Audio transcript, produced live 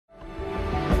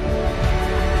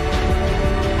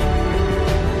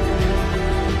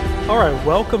All right,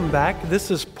 welcome back. This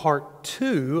is part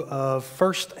 2 of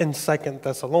 1st and 2nd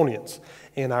Thessalonians.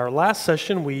 In our last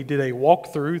session, we did a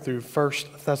walkthrough through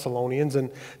 1st Thessalonians,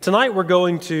 and tonight we're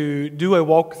going to do a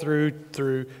walkthrough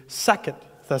through 2nd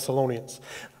Thessalonians.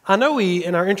 I know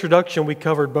in our introduction, we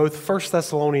covered both 1st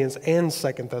Thessalonians and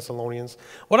 2nd Thessalonians.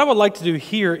 What I would like to do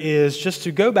here is just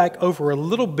to go back over a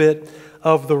little bit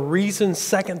of the reason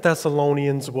 2nd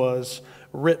Thessalonians was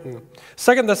written.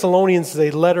 2nd Thessalonians is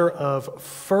a letter of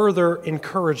further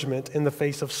encouragement in the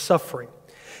face of suffering.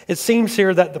 It seems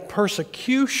here that the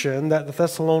persecution that the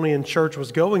Thessalonian church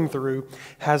was going through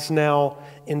has now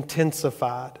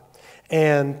intensified.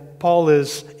 And Paul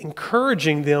is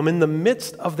encouraging them in the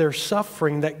midst of their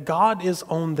suffering that God is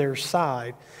on their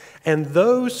side. And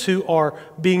those who are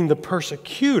being the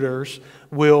persecutors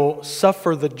will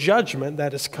suffer the judgment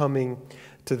that is coming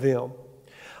to them.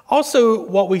 Also,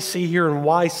 what we see here and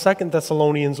why 2nd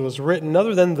Thessalonians was written,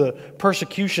 other than the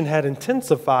persecution had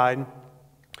intensified,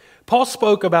 Paul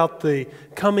spoke about the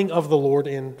coming of the Lord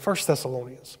in 1st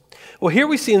Thessalonians. Well, here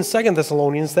we see in 2nd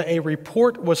Thessalonians that a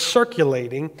report was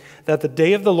circulating that the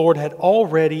day of the Lord had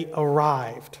already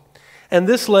arrived. And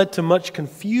this led to much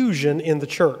confusion in the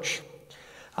church.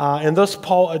 And thus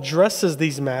Paul addresses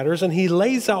these matters and he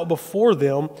lays out before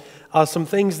them some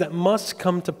things that must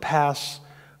come to pass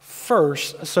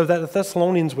first, so that the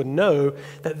Thessalonians would know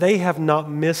that they have not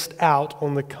missed out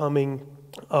on the coming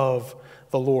of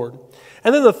the Lord.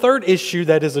 And then the third issue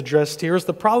that is addressed here is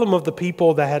the problem of the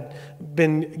people that had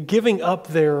been giving up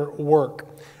their work.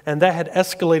 And that had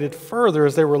escalated further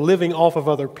as they were living off of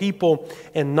other people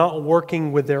and not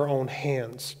working with their own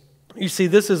hands. You see,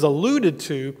 this is alluded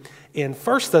to in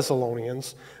 1st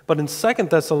Thessalonians, but in 2nd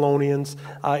Thessalonians,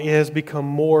 it has become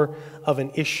more of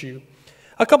an issue.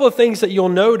 A couple of things that you'll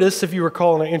notice, if you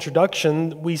recall in our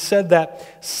introduction, we said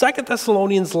that 2nd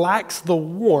Thessalonians lacks the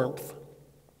warmth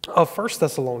of 1st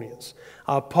Thessalonians.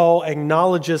 Paul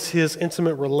acknowledges his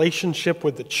intimate relationship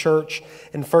with the church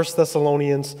in 1st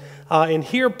Thessalonians. And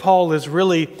here Paul is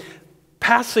really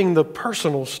passing the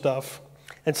personal stuff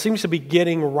and seems to be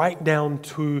getting right down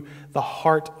to the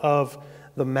heart of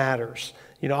the matters.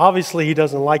 You know, obviously he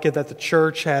doesn't like it that the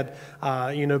church had,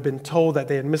 been told that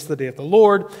they had missed the day of the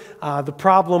Lord. The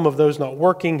problem of those not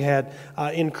working had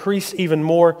increased even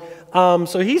more.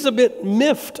 So he's a bit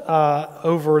miffed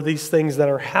over these things that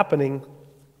are happening.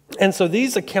 And so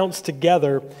these accounts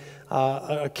together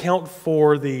account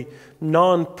for the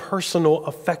non-personal,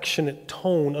 affectionate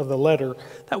tone of the letter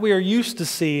that we are used to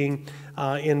seeing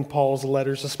in Paul's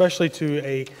letters, especially to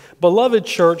a beloved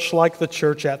church like the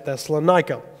church at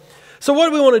Thessalonica. So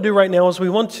what we want to do right now is we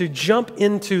want to jump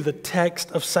into the text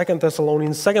of 2nd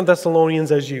Thessalonians. 2nd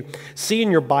Thessalonians, as you see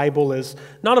in your Bible, is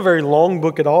not a very long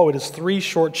book at all. It is 3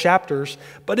 short chapters,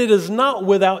 but it is not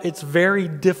without its very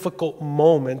difficult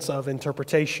moments of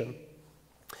interpretation.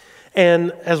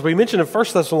 And as we mentioned in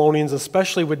 1st Thessalonians,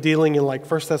 especially with dealing in like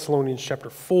 1st Thessalonians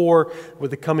chapter 4, with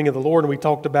the coming of the Lord, and we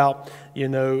talked about,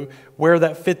 where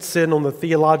that fits in on the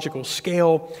theological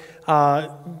scale.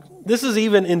 This is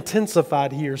even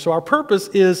intensified here. So our purpose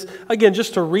is, again,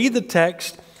 just to read the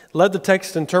text, let the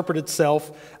text interpret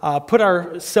itself, put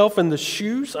ourselves in the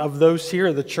shoes of those here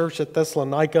at the church at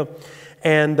Thessalonica,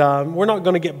 and we're not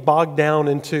going to get bogged down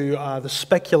into the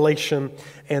speculation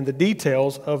and the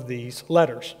details of these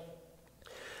letters.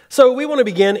 So we want to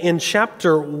begin in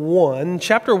chapter 1.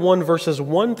 Chapter 1, verses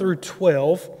 1 through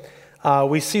 12.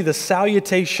 We see the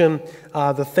salutation,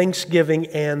 the thanksgiving,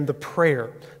 and the prayer.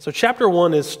 So chapter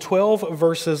 1 is 12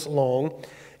 verses long,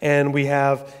 and we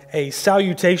have a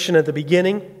salutation at the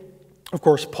beginning. Of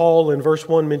course, Paul in verse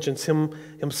 1 mentions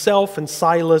himself and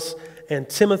Silas and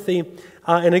Timothy.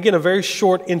 And again, a very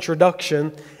short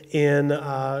introduction in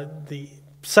the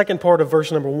second part of verse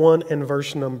number 1 and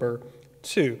verse number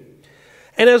 2.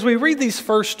 And as we read these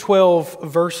first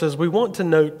 12 verses, we want to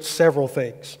note several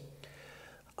things.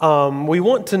 We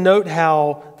want to note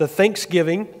how the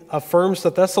thanksgiving affirms the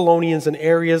Thessalonians in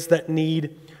areas that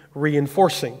need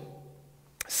reinforcing.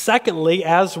 Secondly,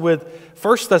 as with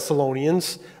 1st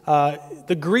Thessalonians,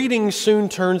 the greeting soon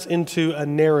turns into a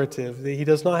narrative. He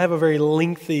does not have a very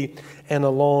lengthy and a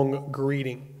long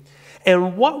greeting.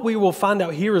 And what we will find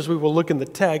out here as we will look in the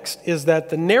text is that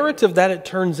the narrative that it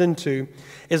turns into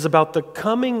is about the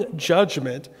coming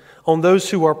judgment on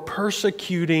those who are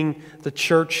persecuting the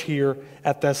church here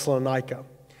at Thessalonica.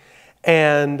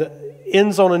 And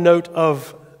ends on a note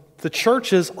of the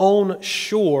church's own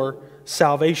sure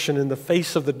salvation in the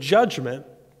face of the judgment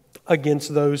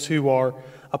against those who are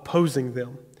opposing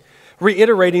them.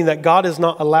 Reiterating that God is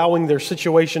not allowing their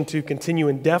situation to continue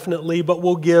indefinitely, but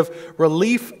will give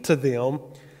relief to them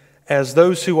as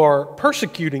those who are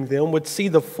persecuting them would see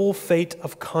the full fate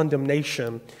of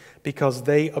condemnation because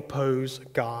they oppose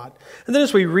God. And then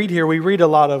as we read here, we read a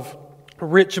lot of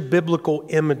rich biblical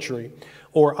imagery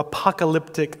or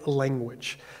apocalyptic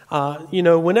language.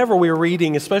 Whenever we're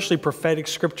reading, especially prophetic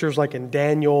scriptures like in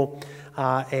Daniel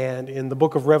and in the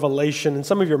book of Revelation and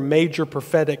some of your major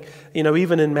prophetic,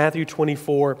 even in Matthew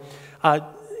 24,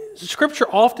 Scripture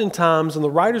oftentimes, and the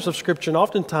writers of Scripture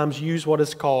oftentimes use what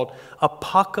is called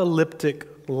apocalyptic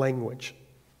language.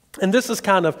 And this is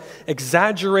kind of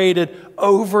exaggerated,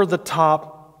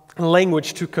 over-the-top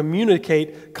language to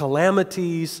communicate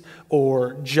calamities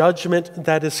or judgment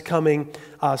that is coming,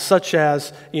 such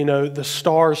as, the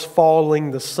stars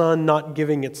falling, the sun not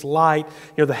giving its light,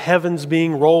 the heavens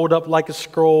being rolled up like a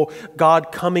scroll,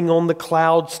 God coming on the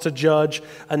clouds to judge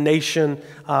a nation.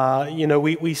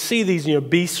 We see these,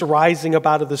 beasts rising up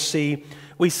out of the sea.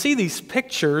 We see these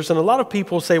pictures, and a lot of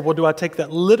people say, well, do I take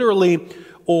that literally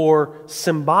or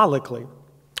symbolically?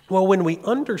 Well, when we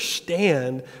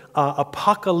understand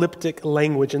apocalyptic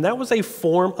language, and that was a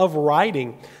form of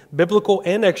writing, biblical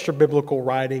and extra-biblical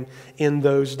writing in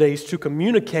those days to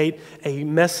communicate a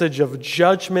message of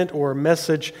judgment or a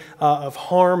message of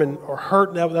harm or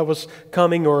hurt that was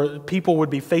coming, or people would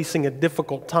be facing a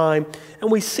difficult time. And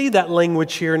we see that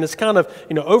language here, and it's kind of,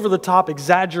 over-the-top,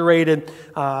 exaggerated,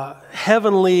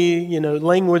 heavenly,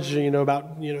 language,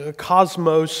 about, the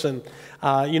cosmos, and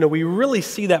we really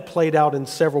see that played out in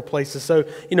several places. So,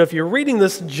 if you're reading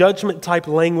this judgment-type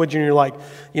language and you're like,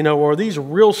 are these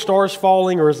real stars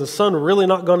falling, or is the sun really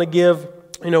not going to give,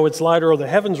 its light, or are the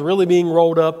heavens really being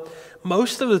rolled up?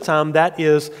 Most of the time, that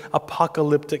is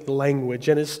apocalyptic language,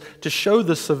 and it's to show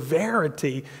the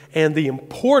severity and the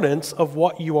importance of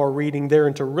what you are reading there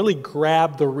and to really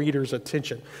grab the reader's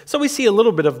attention. So we see a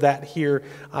little bit of that here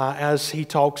as he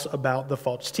talks about the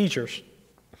false teachers.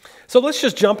 So let's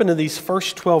just jump into these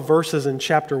first 12 verses in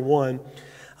chapter 1.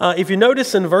 If you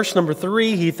notice in verse number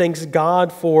 3, he thanks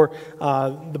God for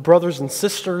the brothers and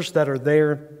sisters that are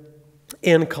there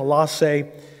in Colossae.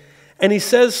 And he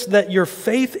says that your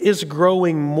faith is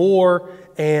growing more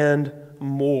and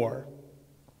more.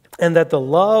 And that the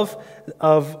love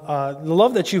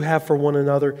that you have for one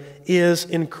another is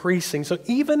increasing. So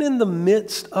even in the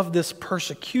midst of this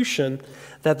persecution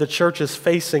that the church is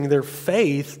facing, their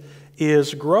faith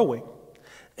is growing.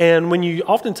 And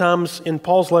oftentimes in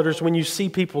Paul's letters, when you see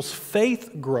people's faith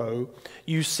grow,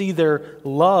 you see their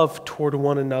love toward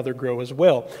one another grow as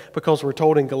well. Because we're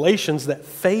told in Galatians that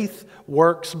faith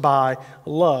works by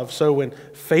love. So when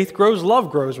faith grows, love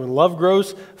grows. When love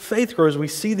grows, faith grows. We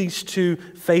see these two,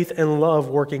 faith and love,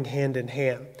 working hand in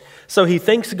hand. So he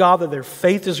thanks God that their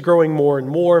faith is growing more and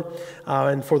more,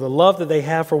 and for the love that they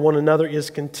have for one another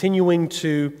is continuing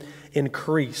to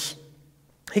increase.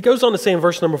 He goes on to say in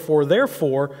verse number 4,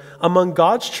 therefore, among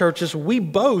God's churches, we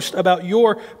boast about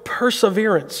your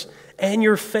perseverance and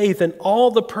your faith and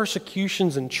all the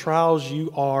persecutions and trials you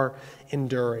are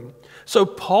enduring. So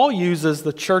Paul uses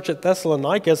the church at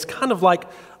Thessalonica as kind of like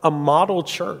a model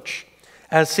church.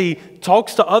 As he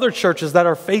talks to other churches that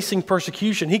are facing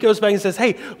persecution, he goes back and says,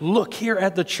 hey, look here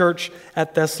at the church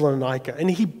at Thessalonica. And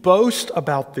he boasts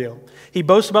about them. He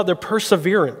boasts about their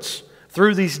perseverance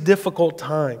through these difficult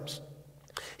times.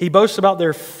 He boasts about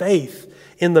their faith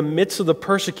in the midst of the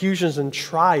persecutions and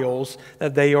trials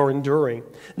that they are enduring.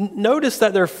 Notice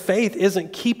that their faith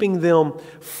isn't keeping them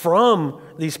from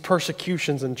these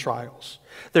persecutions and trials.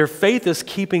 Their faith is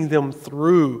keeping them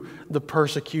through the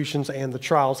persecutions and the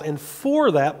trials. And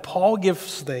for that, Paul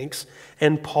gives thanks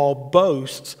and Paul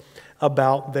boasts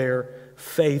about their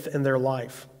faith and their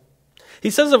life. He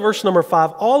says in verse number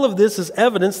 5, all of this is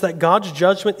evidence that God's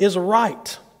judgment is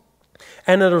right.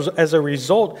 And as a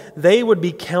result, they would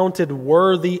be counted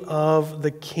worthy of the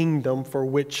kingdom for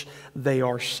which they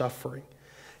are suffering.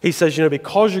 He says,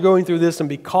 because you're going through this and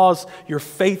because your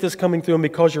faith is coming through and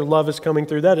because your love is coming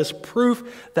through, that is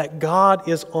proof that God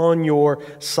is on your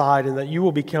side and that you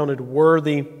will be counted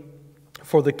worthy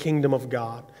for the kingdom of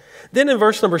God. Then in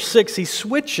verse number 6, he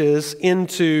switches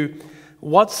into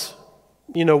what's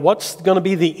going to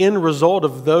be the end result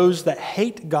of those that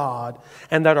hate God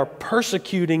and that are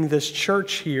persecuting this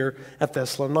church here at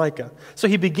Thessalonica. So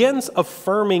he begins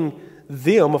affirming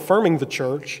the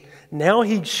church. Now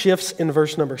he shifts in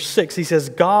verse number 6. He says,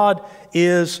 God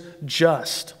is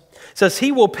just. He says,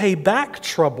 he will pay back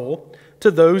trouble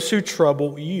to those who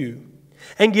trouble you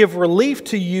and give relief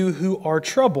to you who are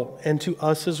troubled and to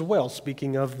us as well,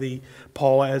 speaking of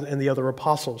Paul and the other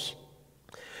apostles.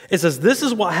 It says, this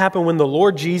is what happened when the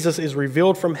Lord Jesus is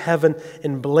revealed from heaven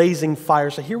in blazing fire.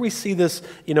 So here we see this,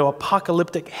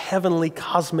 apocalyptic, heavenly,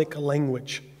 cosmic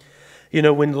language. You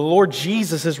know, when the Lord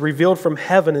Jesus is revealed from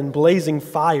heaven in blazing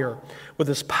fire with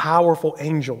his powerful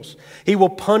angels, he will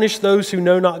punish those who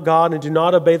know not God and do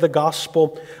not obey the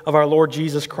gospel of our Lord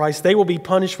Jesus Christ. They will be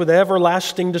punished with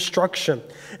everlasting destruction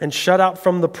and shut out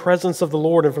from the presence of the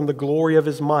Lord and from the glory of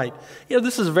his might. You know,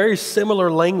 this is very similar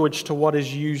language to what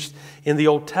is used in the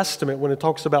Old Testament when it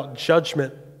talks about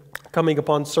judgment coming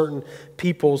upon certain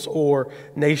peoples or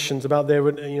nations, about they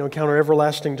would encounter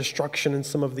everlasting destruction in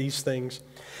some of these things.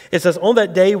 It says, on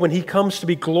that day when he comes to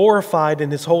be glorified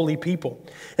in his holy people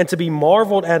and to be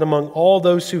marveled at among all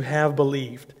those who have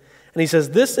believed. And he says,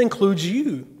 this includes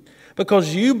you,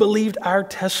 because you believed our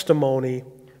testimony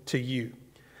to you.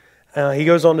 He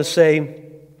goes on to say,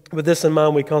 with this in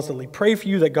mind, we constantly pray for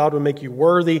you that God will make you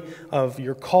worthy of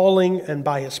your calling, and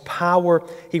by his power,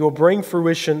 he will bring to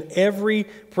fruition every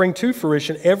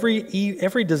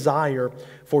desire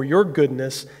for your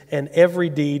goodness and every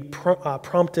deed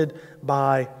prompted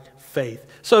by faith.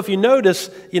 So if you notice,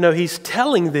 he's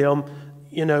telling them,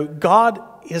 God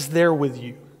is there with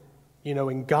you.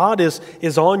 And God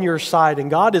is on your side,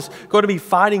 and God is going to be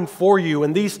fighting for you.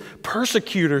 And these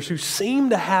persecutors who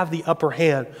seem to have the upper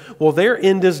hand, well, their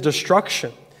end is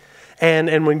destruction.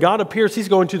 And when God appears, he's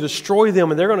going to destroy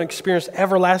them, and they're going to experience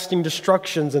everlasting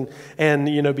destructions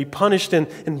and be punished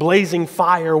in blazing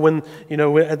fire when,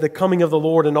 at the coming of the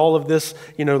Lord and all of this,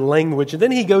 language. And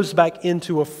then he goes back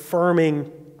into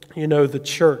affirming, the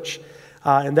church.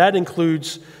 And that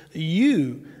includes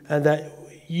you, and that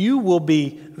you will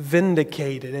be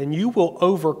vindicated and you will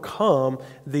overcome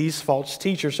these false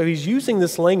teachers. So he's using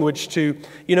this language to,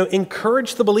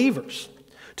 encourage the believers,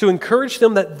 to encourage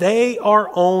them that they are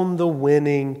on the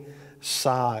winning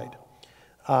side.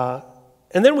 And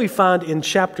then we find in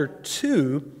chapter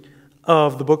 2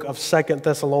 of the book of 2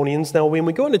 Thessalonians. Now, when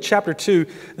we go into chapter 2,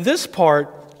 this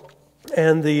part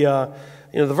and the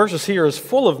verses here is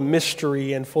full of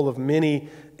mystery and full of many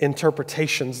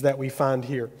interpretations that we find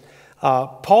here.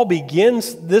 Paul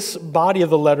begins this body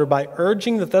of the letter by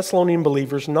urging the Thessalonian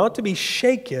believers not to be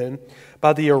shaken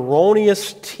by the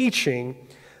erroneous teaching.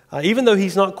 Even though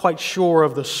he's not quite sure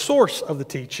of the source of the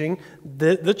teaching,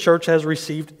 the church has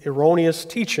received erroneous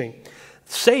teaching,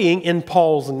 saying in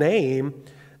Paul's name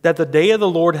that the day of the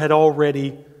Lord had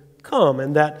already come,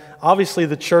 and that obviously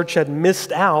the church had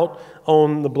missed out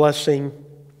on the blessing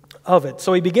of it.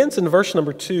 So he begins in verse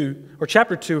number 2, or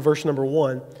chapter 2, verse number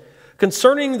 1.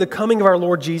 Concerning the coming of our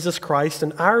Lord Jesus Christ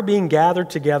and our being gathered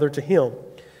together to him,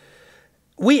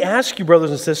 we ask you,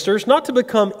 brothers and sisters, not to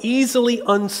become easily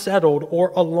unsettled or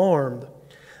alarmed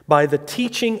by the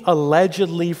teaching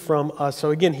allegedly from us. So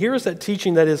again, here's that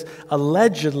teaching that is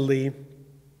allegedly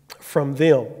from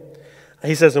them.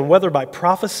 He says, and whether by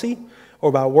prophecy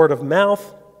or by word of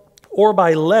mouth or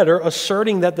by letter,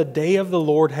 asserting that the day of the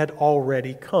Lord had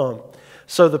already come.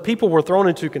 So the people were thrown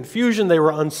into confusion, they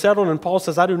were unsettled, and Paul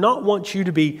says, I do not want you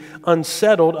to be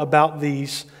unsettled about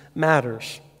these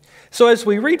matters. So as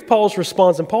we read Paul's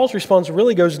response, and Paul's response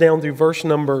really goes down through verse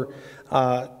number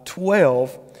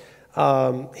 12,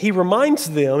 he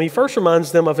first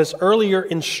reminds them of his earlier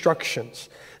instructions.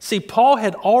 See, Paul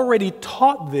had already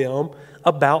taught them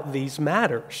about these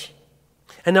matters.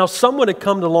 And now someone had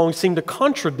come along seemed to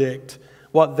contradict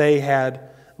what they had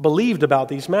believed about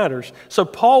these matters. So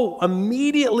Paul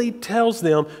immediately tells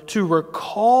them to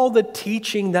recall the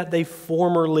teaching that they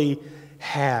formerly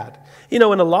had. And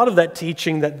a lot of that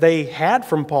teaching that they had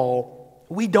from Paul,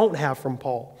 we don't have from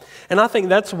Paul. And I think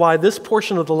that's why this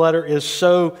portion of the letter is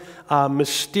so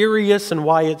mysterious and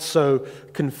why it's so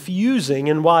confusing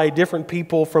and why different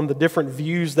people from the different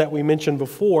views that we mentioned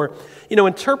before,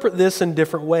 interpret this in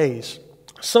different ways.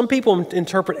 Some people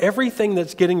interpret everything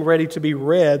that's getting ready to be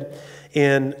read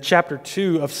in chapter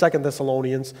 2 of 2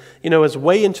 Thessalonians, as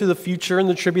way into the future in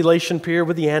the tribulation period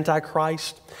with the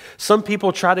Antichrist. Some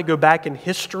people try to go back in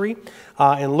history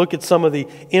and look at some of the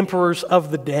emperors of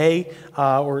the day,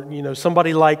 or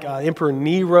somebody like Emperor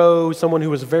Nero, someone who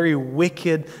was very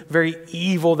wicked, very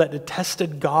evil, that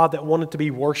detested God, that wanted to be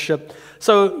worshipped.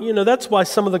 So, that's why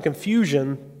some of the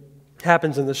confusion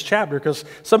happens in this chapter, because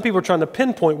some people are trying to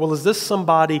pinpoint, well, is this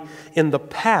somebody in the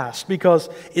past? Because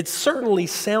it certainly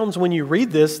sounds when you read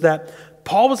this that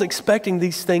Paul was expecting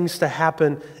these things to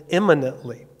happen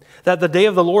imminently, that the day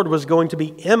of the Lord was going to be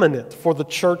imminent for the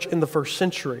church in the first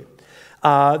century,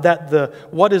 that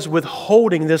what is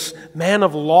withholding this man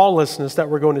of lawlessness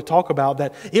that we're going to talk about,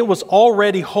 that it was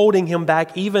already holding him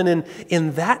back even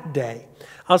in that day.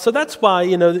 So that's why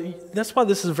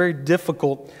this is very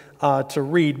difficult to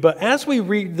read. But as we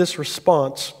read this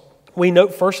response, we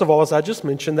note, first of all, as I just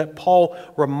mentioned, that Paul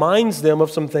reminds them of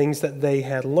some things that they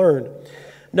had learned.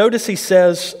 Notice he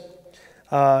says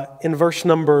in verse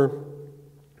number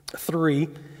 3,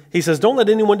 he says, "Don't let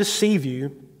anyone deceive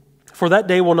you, for that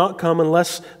day will not come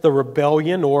unless the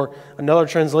rebellion," or another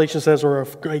translation says, "or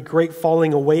a great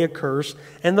falling away occurs,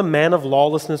 and the man of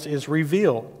lawlessness is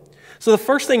revealed." So the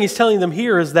first thing he's telling them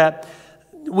here is that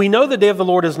we know the day of the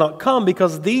Lord has not come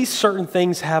because these certain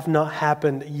things have not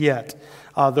happened yet.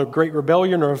 The great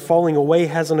rebellion or falling away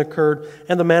hasn't occurred,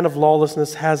 and the man of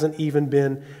lawlessness hasn't even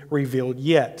been revealed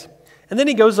yet. And then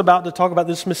he goes about to talk about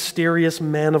this mysterious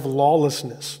man of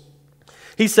lawlessness.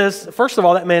 He says, first of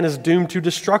all, that man is doomed to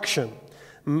destruction,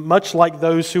 much like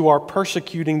those who are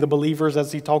persecuting the believers,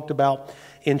 as he talked about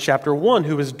in chapter 1,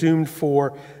 who is doomed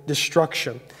for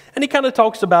destruction. And he kind of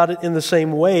talks about it in the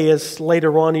same way as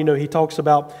later on, he talks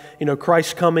about,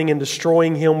 Christ coming and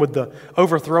destroying him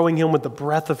overthrowing him with the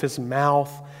breath of his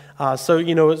mouth. So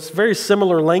it's very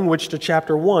similar language to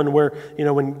chapter 1 where,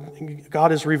 when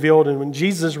God is revealed and when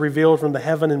Jesus is revealed from the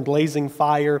heaven in blazing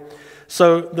fire.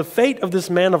 So the fate of this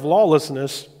man of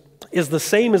lawlessness is the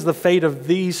same as the fate of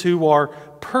these who are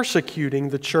persecuting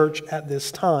the church at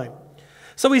this time.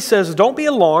 So he says, don't be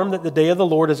alarmed that the day of the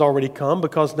Lord has already come,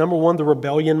 because number one, the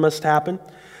rebellion must happen.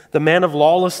 The man of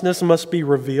lawlessness must be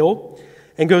revealed,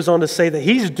 and goes on to say that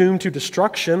he's doomed to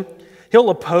destruction. He'll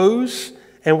oppose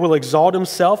and will exalt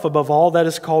himself above all that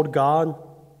is called God.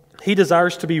 He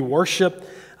desires to be worshipped.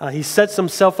 He sets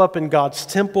himself up in God's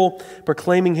temple,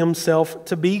 proclaiming himself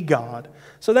to be God.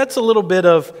 So that's a little bit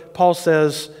of, Paul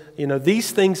says, these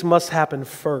things must happen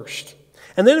first.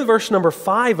 And then in verse number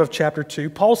 5 of chapter 2,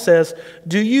 Paul says,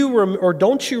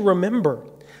 don't you remember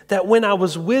that when I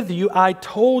was with you, I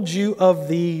told you of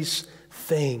these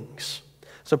things?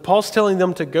 So Paul's telling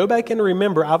them to go back and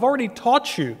remember, I've already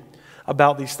taught you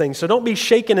about these things. So don't be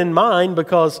shaken in mind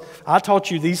because I taught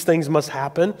you these things must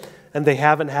happen and they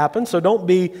haven't happened. So don't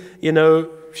be,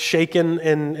 shaken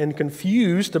and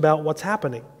confused about what's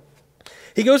happening.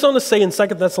 He goes on to say in 2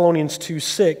 Thessalonians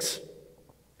 2:6,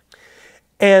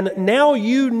 and now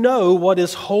you know what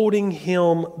is holding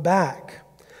him back,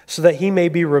 so that he may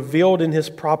be revealed in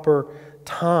his proper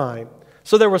time.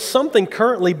 So there was something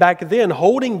currently back then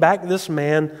holding back this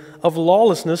man of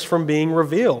lawlessness from being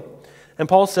revealed. And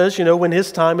Paul says, when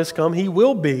his time has come, he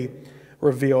will be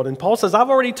revealed. And Paul says, I've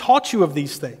already taught you of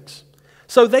these things.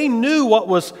 So they knew what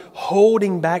was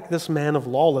holding back this man of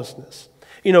lawlessness.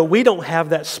 We don't have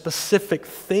that specific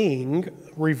thing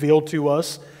revealed to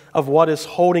us of what is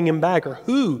holding him back or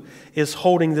who is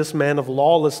holding this man of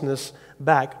lawlessness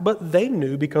back. But they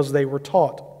knew because they were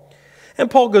taught.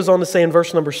 And Paul goes on to say in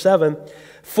verse number 7,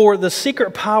 for the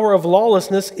secret power of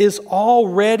lawlessness is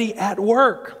already at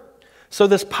work. So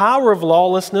this power of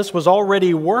lawlessness was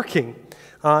already working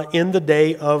in the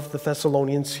day of the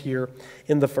Thessalonians here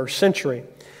in the first century.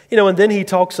 And then he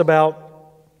talks about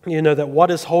that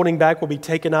what is holding back will be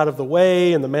taken out of the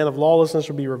way, and the man of lawlessness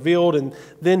will be revealed, and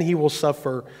then he will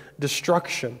suffer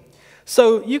destruction.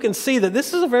 So you can see that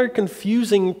this is a very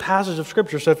confusing passage of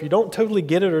Scripture. So if you don't totally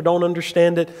get it or don't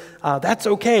understand it, that's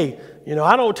okay.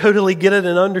 I don't totally get it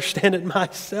and understand it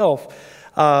myself.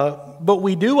 But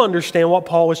we do understand what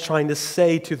Paul is trying to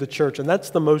say to the church, and that's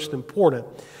the most important,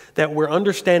 that we're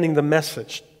understanding the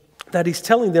message, that he's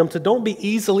telling them to don't be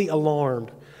easily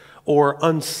alarmed or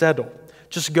unsettled.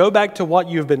 Just go back to what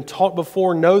you've been taught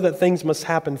before. Know that things must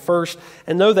happen first.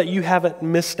 And know that you haven't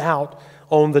missed out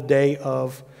on the day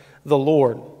of the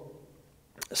Lord.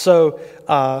 So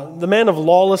the man of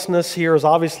lawlessness here is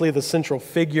obviously the central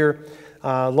figure,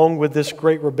 along with this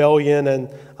great rebellion and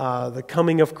the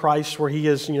coming of Christ, where he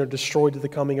is destroyed at the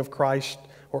coming of Christ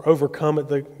or overcome at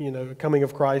the coming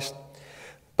of Christ.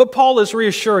 But Paul is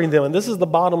reassuring them, and this is the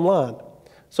bottom line.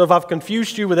 So if I've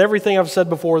confused you with everything I've said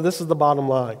before, this is the bottom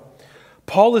line.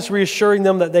 Paul is reassuring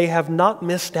them that they have not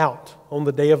missed out on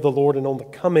the day of the Lord and on the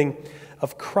coming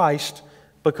of Christ,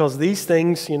 because these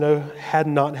things, had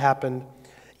not happened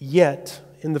yet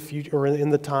in the future or in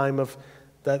the time of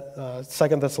that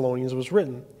 2 Thessalonians was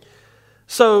written.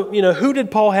 So, who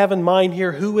did Paul have in mind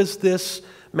here? Who is this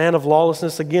man of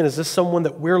lawlessness? Again, is this someone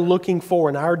that we're looking for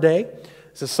in our day?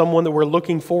 Is this someone that we're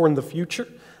looking for in the future?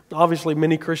 Obviously,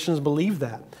 many Christians believe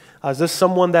that. Is this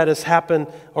someone that has happened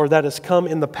or that has come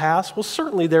in the past? Well,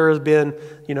 certainly there has been,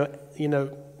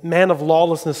 man of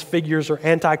lawlessness figures or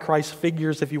antichrist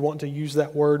figures, if you want to use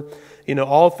that word,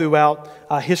 all throughout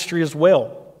history as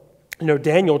well.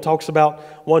 Daniel talks about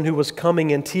one who was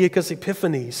coming, Antiochus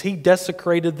Epiphanes. He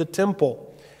desecrated the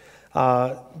temple.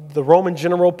 The Roman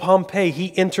general Pompey,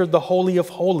 he entered the Holy of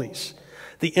Holies.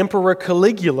 The Emperor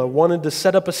Caligula wanted to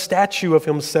set up a statue of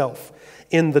himself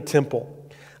in the temple.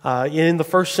 In the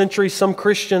first century, some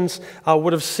Christians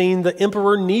would have seen the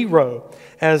Emperor Nero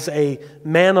as a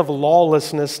man of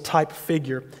lawlessness type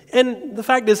figure. And the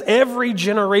fact is, every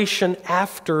generation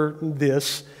after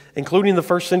this, including the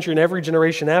first century and every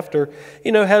generation after,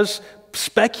 has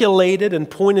speculated and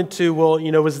pointed to, well,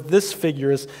 is this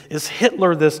figure, is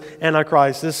Hitler this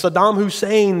Antichrist? Is Saddam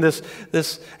Hussein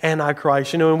this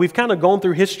Antichrist? And we've kind of gone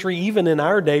through history, even in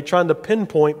our day, trying to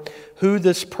pinpoint who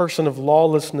this person of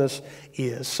lawlessness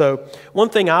is. So one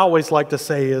thing I always like to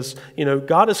say is,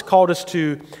 God has called us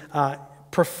to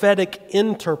prophetic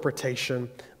interpretation,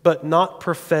 but not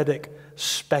prophetic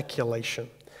speculation.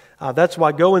 That's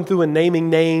why going through and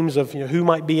naming names of who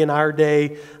might be in our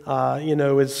day,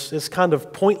 is kind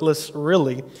of pointless,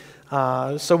 really.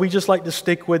 So we just like to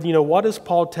stick with, what is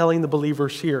Paul telling the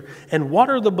believers here? And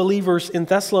what are the believers in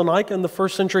Thessalonica in the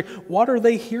first century, what are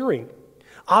they hearing?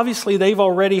 Obviously, they've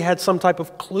already had some type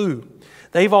of clue.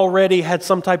 They've already had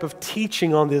some type of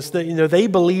teaching on this. They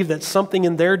believe that something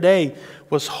in their day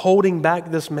was holding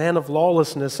back this man of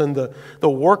lawlessness, and the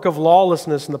work of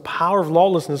lawlessness and the power of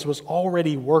lawlessness was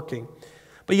already working.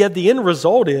 But yet the end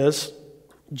result is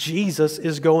Jesus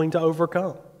is going to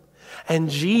overcome. And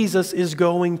Jesus is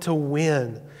going to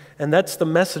win. And that's the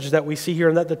message that we see here,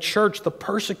 and that the church, the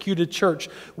persecuted church,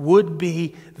 would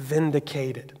be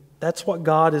vindicated. That's what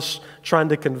God is trying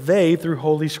to convey through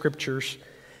Holy Scriptures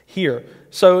here.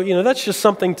 So, that's just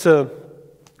something to,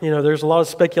 there's a lot of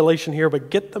speculation here, but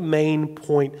get the main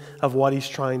point of what he's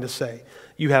trying to say.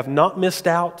 You have not missed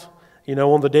out,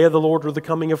 on the day of the Lord or the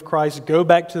coming of Christ. Go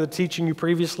back to the teaching you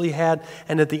previously had,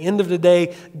 and at the end of the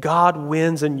day, God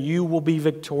wins, and you will be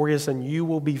victorious, and you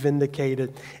will be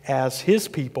vindicated as His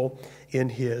people in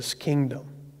His kingdom.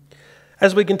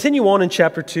 As we continue on in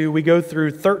chapter 2, we go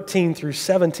through 13 through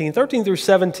 17. 13 through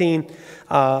 17,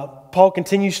 Paul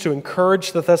continues to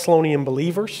encourage the Thessalonian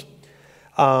believers.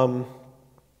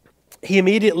 He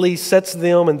immediately sets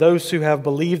them and those who have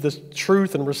believed the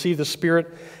truth and received the Spirit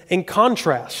in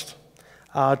contrast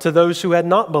to those who had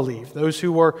not believed, those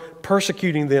who were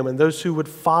persecuting them, and those who would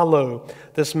follow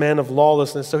this man of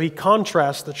lawlessness. So he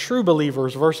contrasts the true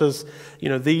believers versus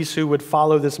these who would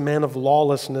follow this man of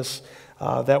lawlessness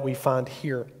that we find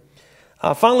here.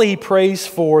 Finally, he prays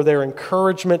for their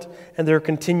encouragement and their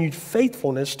continued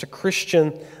faithfulness to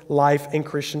Christian life and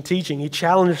Christian teaching. He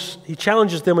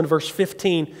challenges them in verse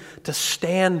 15 to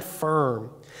stand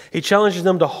firm. He challenges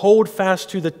them to hold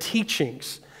fast to the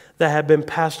teachings that have been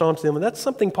passed on to them. And that's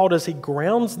something Paul does. He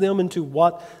grounds them into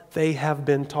what they have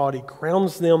been taught. He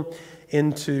grounds them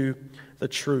into the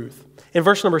truth. In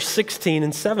verse number 16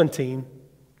 and 17,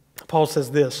 Paul says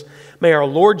this: "May our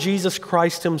Lord Jesus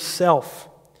Christ Himself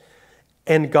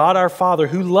and God our Father,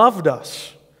 who loved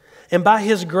us and by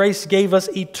His grace gave us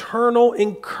eternal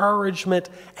encouragement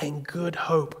and good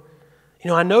hope."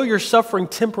 I know you're suffering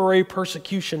temporary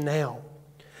persecution now,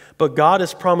 but God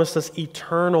has promised us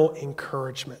eternal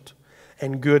encouragement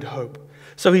and good hope.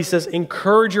 So he says,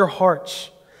 encourage your hearts,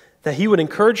 that He would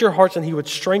encourage your hearts and He would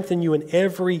strengthen you in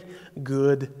every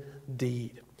good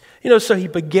deed. So he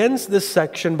begins this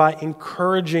section by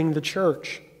encouraging the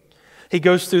church. He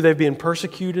goes through they've been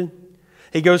persecuted.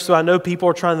 He goes through, I know people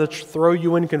are trying to throw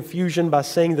you in confusion by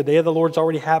saying the day of the Lord's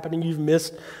already happening. You've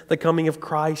missed the coming of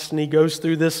Christ. And he goes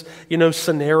through this,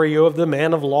 scenario of the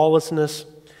man of lawlessness.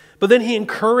 But then he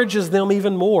encourages them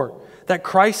even more that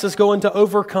Christ is going to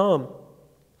overcome.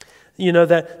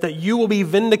 That you will be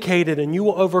vindicated and you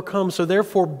will overcome. So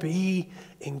therefore be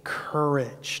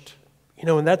encouraged.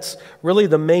 And that's really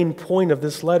the main point of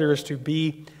this letter, is to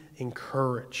be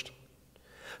encouraged.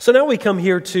 So now we come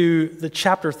here to the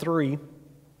chapter 3.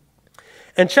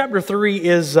 And chapter 3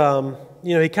 is, he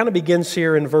kind of begins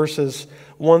here in verses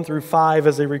 1 through 5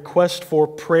 as a request for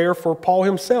prayer for Paul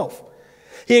himself.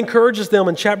 He encourages them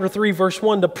in chapter 3, verse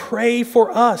 1, to pray for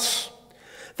us,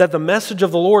 that the message of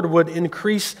the Lord would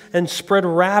increase and spread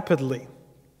rapidly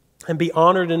and be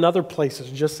honored in other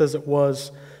places, just as it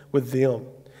was with them.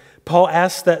 Paul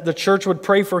asks that the church would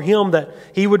pray for him, that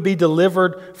he would be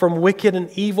delivered from wicked and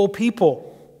evil people.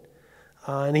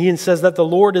 And he says that the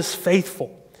Lord is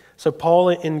faithful. So Paul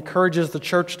encourages the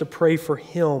church to pray for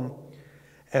him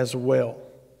as well.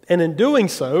 And in doing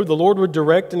so, the Lord would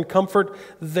direct and comfort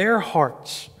their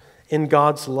hearts in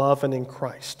God's love and in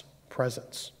Christ's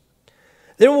presence.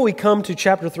 Then when we come to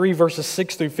chapter 3, verses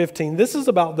 6 through 15, this is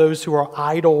about those who are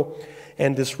idle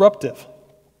and disruptive.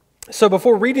 So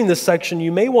before reading this section,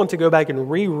 you may want to go back and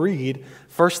reread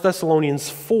 1 Thessalonians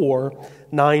 4,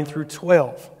 9 through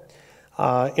 12.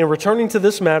 In returning to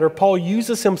this matter, Paul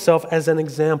uses himself as an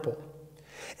example.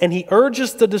 And he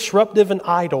urges the disruptive and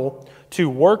idle to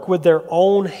work with their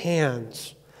own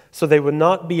hands so they would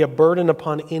not be a burden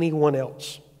upon anyone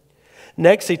else.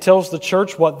 Next, he tells the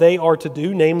church what they are to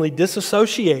do, namely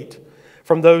disassociate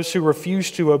from those who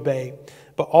refuse to obey,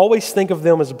 but always think of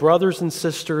them as brothers and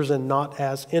sisters and not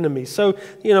as enemies. So,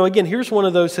 again, here's one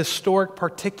of those historic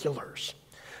particulars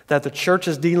that the church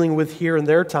is dealing with here in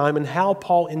their time and how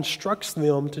Paul instructs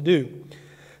them to do.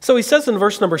 So he says in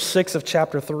verse number 6 of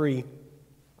chapter 3,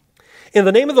 "In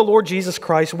the name of the Lord Jesus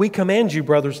Christ, we command you,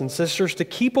 brothers and sisters, to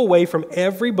keep away from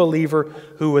every believer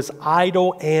who is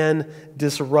idle and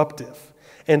disruptive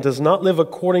and does not live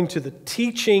according to the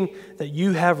teaching that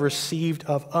you have received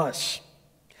of us."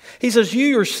 He says, "You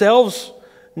yourselves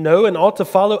know and ought to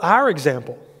follow our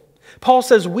example." Paul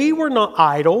says, "We were not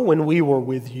idle when we were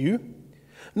with you,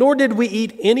 nor did we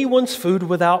eat anyone's food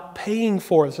without paying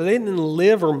for it." So they didn't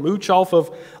live or mooch off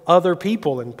of other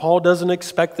people. And Paul doesn't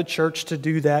expect the church to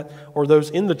do that or those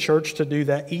in the church to do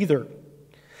that either.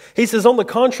 He says, "On the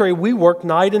contrary, we work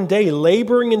night and day,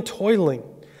 laboring and toiling,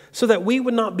 so that we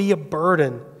would not be a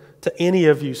burden to any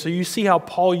of you." So you see how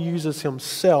Paul uses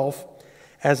himself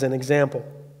as an example.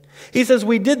 He says,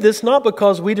 "We did this not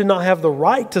because we did not have the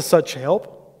right to such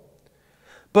help,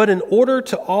 but in order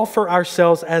to offer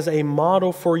ourselves as a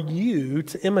model for you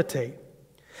to imitate."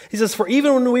 He says, "For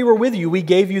even when we were with you, we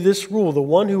gave you this rule: the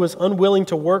one who is unwilling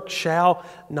to work shall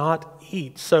not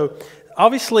eat." So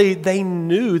obviously they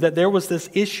knew that there was this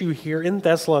issue here in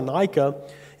Thessalonica,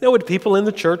 with people in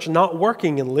the church not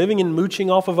working and living and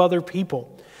mooching off of other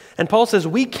people. And Paul says,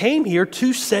 we came here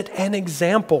to set an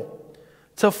example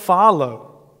to follow.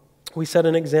 We set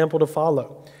an example to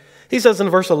follow. He says in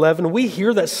verse 11, "We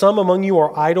hear that some among you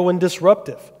are idle and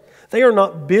disruptive. They are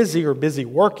not busy or busy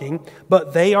working,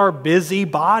 but they are busy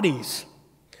bodies."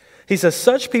 He says,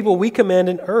 "Such people we command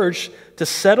and urge to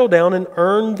settle down and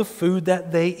earn the food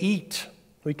that they eat."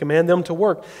 We command them to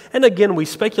work. And again, we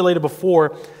speculated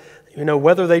before,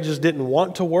 whether they just didn't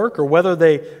want to work or whether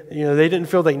they didn't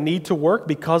feel they need to work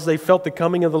because they felt the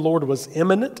coming of the Lord was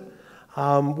imminent.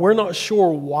 We're not sure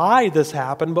why this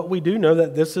happened, but we do know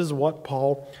that this is what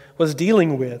Paul was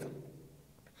dealing with.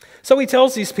 So he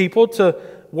tells these people to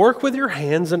work with your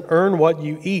hands and earn what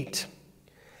you eat.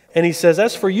 And he says,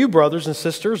 "As for you, brothers and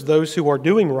sisters, those who are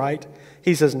doing right,"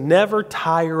 he says, "never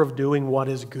tire of doing what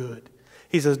is good."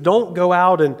 He says, don't go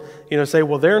out and say,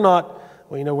 they're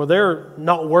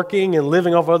not working and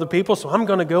living off other people, so I'm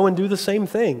going to go and do the same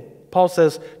thing. Paul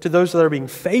says to those that are being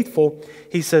faithful,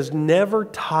 he says, never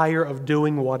tire of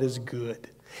doing what is good.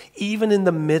 Even in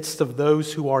the midst of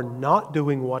those who are not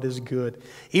doing what is good,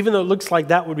 even though it looks like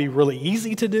that would be really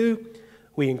easy to do,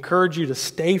 we encourage you to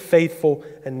stay faithful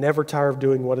and never tire of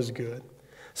doing what is good.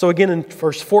 So again, in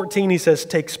verse 14, he says,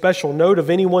 "Take special note of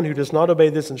anyone who does not obey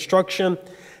this instruction."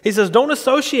 He says, don't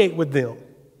associate with them,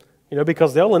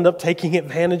 because they'll end up taking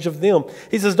advantage of them.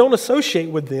 He says, don't associate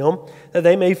with them that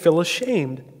they may feel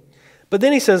ashamed. But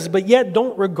then he says, but yet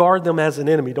don't regard them as an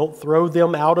enemy. Don't throw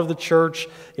them out of the church.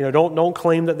 Don't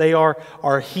claim that they are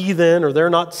heathen or they're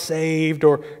not saved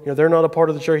or they're not a part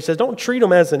of the church. He says, don't treat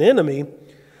them as an enemy,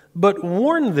 but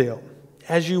warn them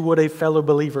as you would a fellow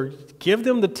believer. Give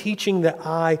them the teaching that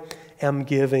I am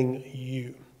giving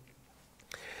you.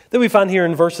 Then we find here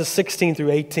in verses 16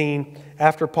 through 18,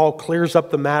 after Paul clears up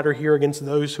the matter here against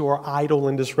those who are idle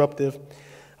and disruptive,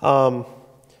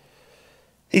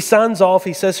 he signs off.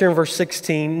 He says here in verse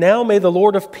 16, "Now may the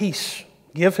Lord of peace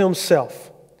give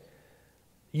himself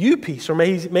you peace," or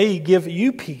may he give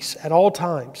you peace at all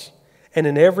times, "and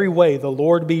in every way the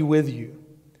Lord be with you.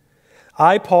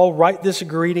 I, Paul, write this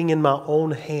greeting in my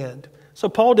own hand." So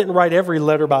Paul didn't write every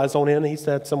letter by his own hand. He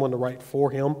had someone to write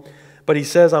for him. But he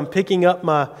says, I'm picking up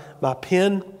my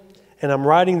pen and I'm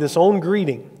writing this own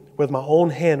greeting with my own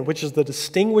hand, which is the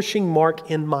distinguishing mark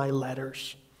in my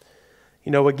letters.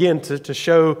 Again, to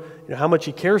show how much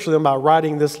he cares for them by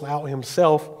writing this out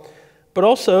himself. But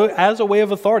also, as a way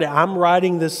of authority, I'm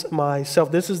writing this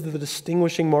myself. This is the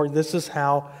distinguishing mark. This is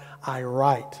how I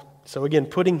write. So again,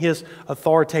 putting his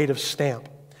authoritative stamp.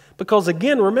 Because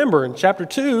again, remember, in chapter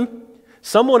 2,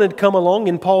 someone had come along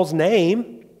in Paul's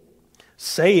name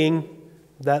saying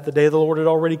that the day of the Lord had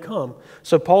already come.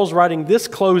 So Paul's writing this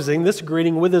closing, this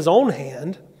greeting with his own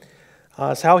hand.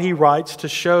 It's how he writes to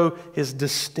show his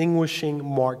distinguishing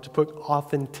mark, to put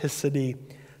authenticity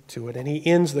to it. And he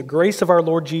ends, "The grace of our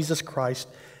Lord Jesus Christ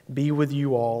be with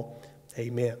you all.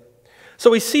 Amen." So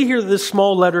we see here that this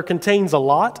small letter contains a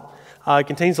lot. It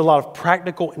contains a lot of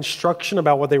practical instruction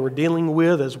about what they were dealing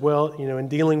with as well, in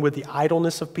dealing with the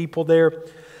idleness of people there.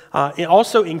 And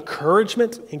also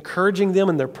encouragement, encouraging them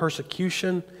in their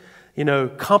persecution.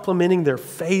 complimenting their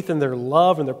faith and their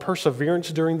love and their perseverance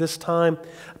during this time,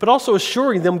 but also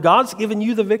assuring them God's given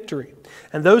you the victory.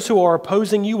 And those who are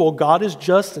opposing you, well, God is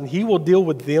just and He will deal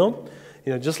with them,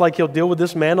 just like He'll deal with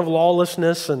this man of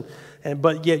lawlessness.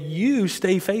 But yet you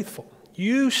stay faithful.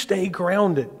 You stay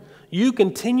grounded. You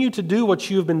continue to do what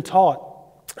you have been taught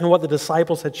and what the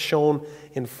disciples had shown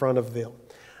in front of them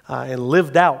and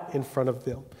lived out in front of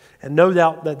them. And no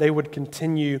doubt that they would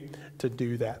continue to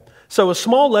do that. So a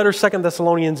small letter, 2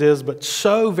 Thessalonians is, but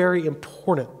so very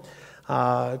important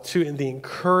to the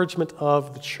encouragement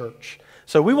of the church.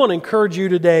 So we want to encourage you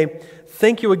today.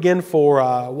 Thank you again for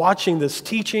watching this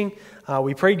teaching.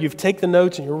 We pray you've taken the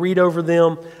notes and you read over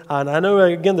them. And I know,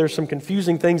 again, there's some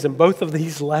confusing things in both of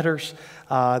these letters.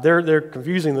 They're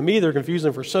confusing to me. They're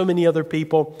confusing for so many other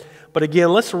people. But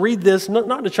again, let's read this,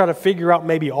 not to try to figure out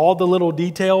maybe all the little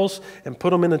details and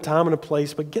put them in a time and a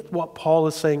place, but get what Paul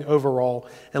is saying overall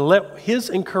and let his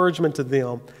encouragement to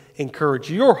them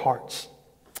encourage your hearts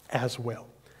as well.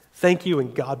 Thank you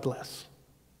and God bless.